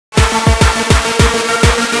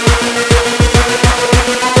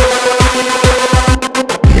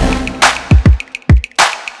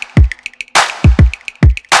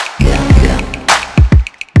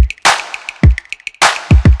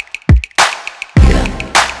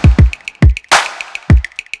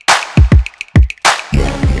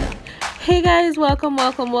Hey guys, welcome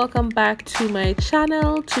back to my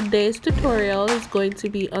channel. Today's tutorial is going to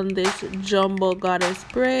be on this jumbo goddess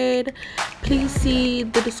braid. Please see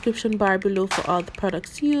the description bar below for all the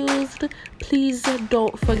products used. Please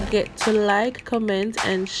don't forget to like, comment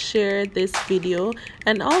and share this video,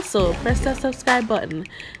 and also press that subscribe button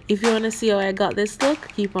if you want to see how I got this look.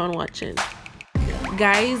 Keep on watching.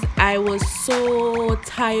 Guys, I was so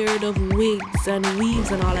tired of wigs and weaves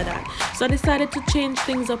and all of that, so I decided to change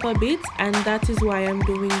things up a bit, and that is why I'm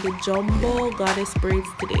doing the jumbo goddess braids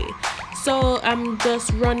today. So I'm just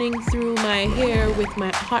running through my hair with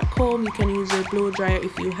my hot comb. You can use your blow dryer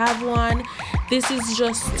if you have one. This is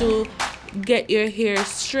just to get your hair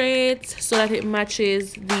straight so that it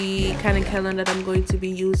matches the kanekalon that I'm going to be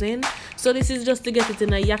using. So this is just to get it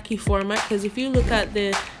in a yaki format, because if you look at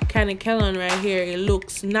the kanekalon right here, it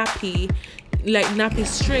looks nappy, like nappy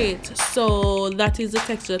straight. So that is the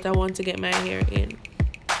texture that I want to get my hair in.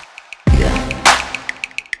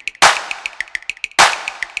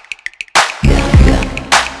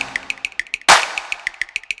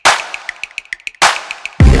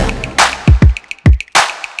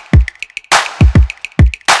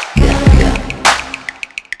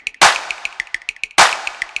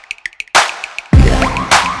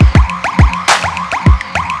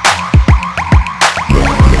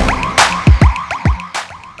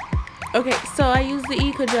 Okay, so I use the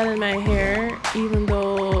eco gel in my hair, even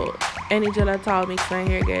though any gel at all makes my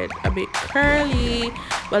hair get a bit curly,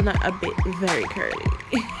 but not a bit, very curly.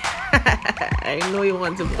 I know you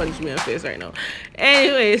want to punch me in the face right now.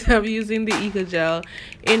 Anyways, I'm using the eco gel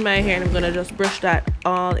in my hair and I'm gonna just brush that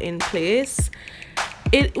all in place.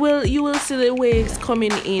 You will see the waves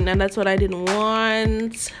coming in, and that's what I didn't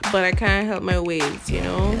want, but I can't help my waves, you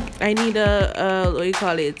know. I need a what do you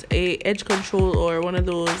call it, a edge control or one of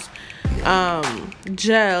those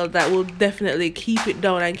gel that will definitely keep it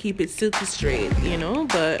down and keep it silky straight, you know.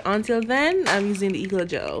 But until then, I'm using the eco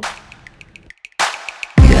gel.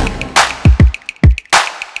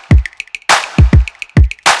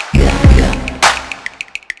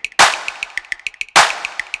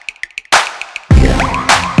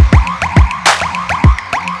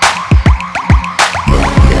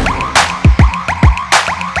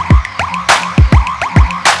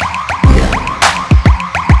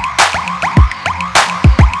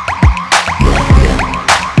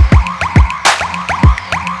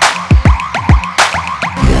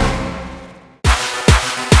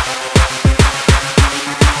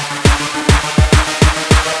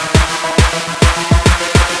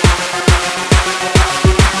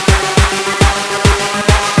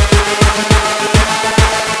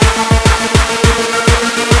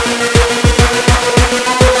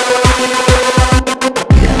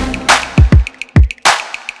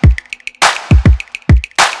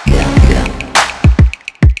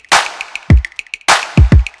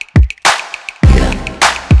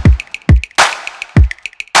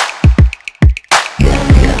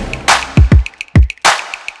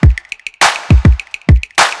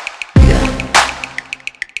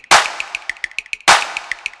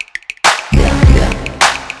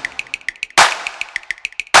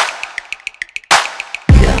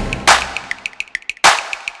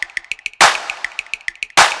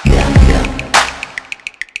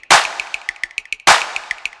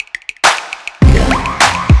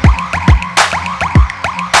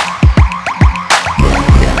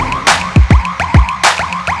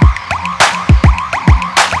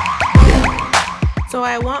 So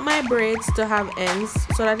I want my braids to have ends,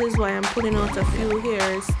 so that is why I'm putting out a few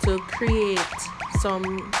hairs to create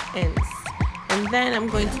some ends. And then I'm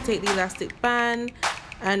going to take the elastic band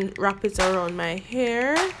and wrap it around my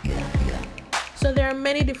hair. So there are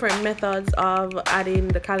many different methods of adding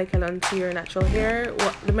the kanekalon to your natural hair.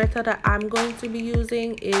 The method that I'm going to be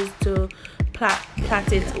using is to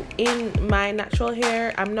plait it in my natural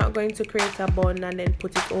hair. I'm not going to create a bun and then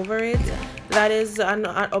put it over it. That is an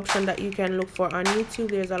option that you can look for on YouTube.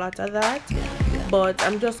 There's a lot of that, but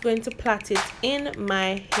I'm just going to plait it in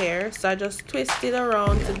my hair. So I just twist it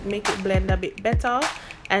around to make it blend a bit better,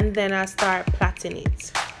 and then I start plaiting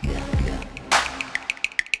it.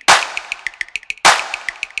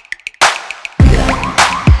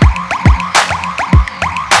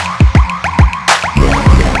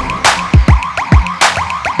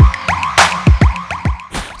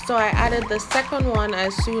 So I added the second one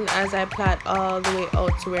as soon as I plait all the way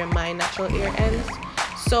out to where my natural hair ends.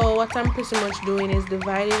 So what I'm pretty much doing is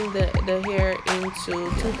dividing the hair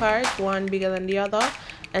into two parts, one bigger than the other,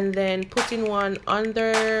 and then putting one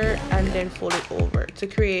under and then fold it over to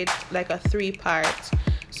create like a 3-part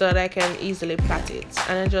so that I can easily plait it.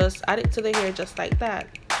 And I just add it to the hair just like that.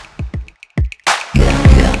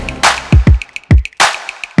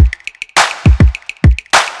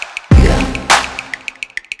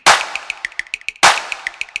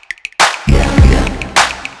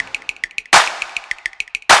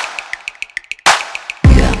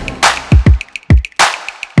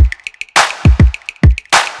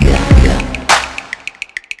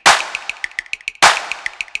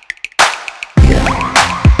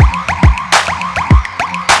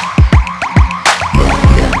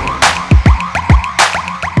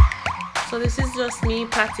 this is just me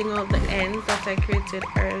patting out the ends that I created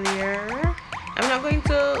earlier. I'm not going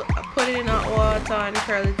to put it in hot water and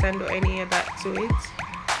curl it and do any of that to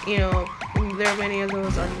it. You know, there are many of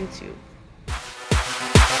those on YouTube.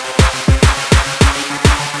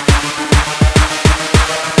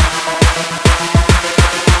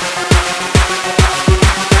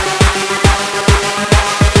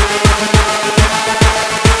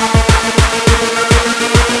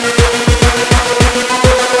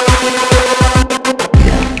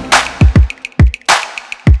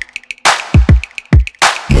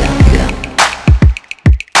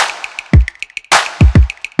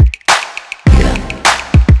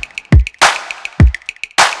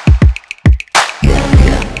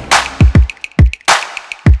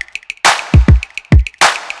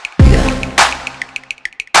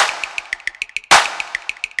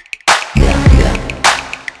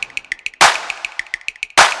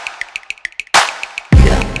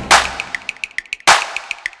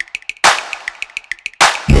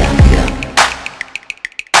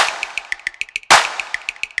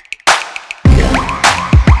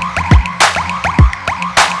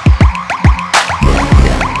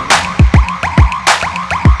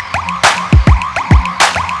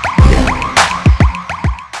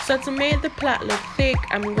 So to make the plait look thick,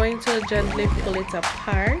 I'm going to gently pull it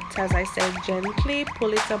apart. As I said, gently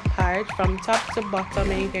pull it apart from top to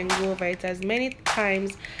bottom, and you can go over it as many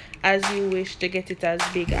times as you wish to get it as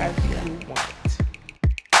big as you want.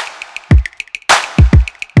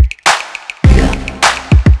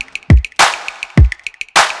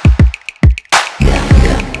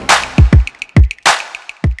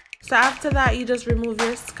 So after that, you just remove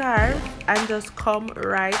your scarf and just come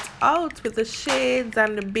right out with the shades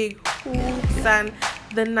and the big hoops and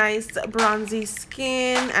the nice bronzy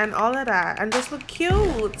skin and all of that, and just look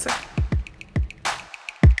cute.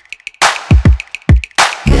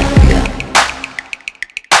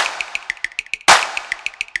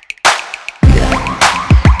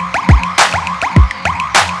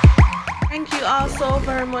 Thank you all so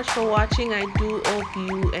very much for watching. I do hope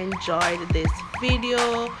you enjoyed this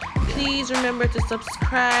video. Please remember to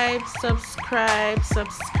subscribe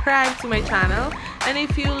to my channel, and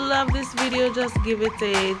if you love this video, just give it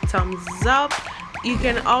a thumbs up. You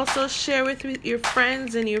can also share it with your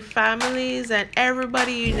friends and your families and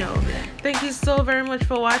everybody you know. Thank you so very much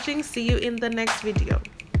for watching. See you in the next video.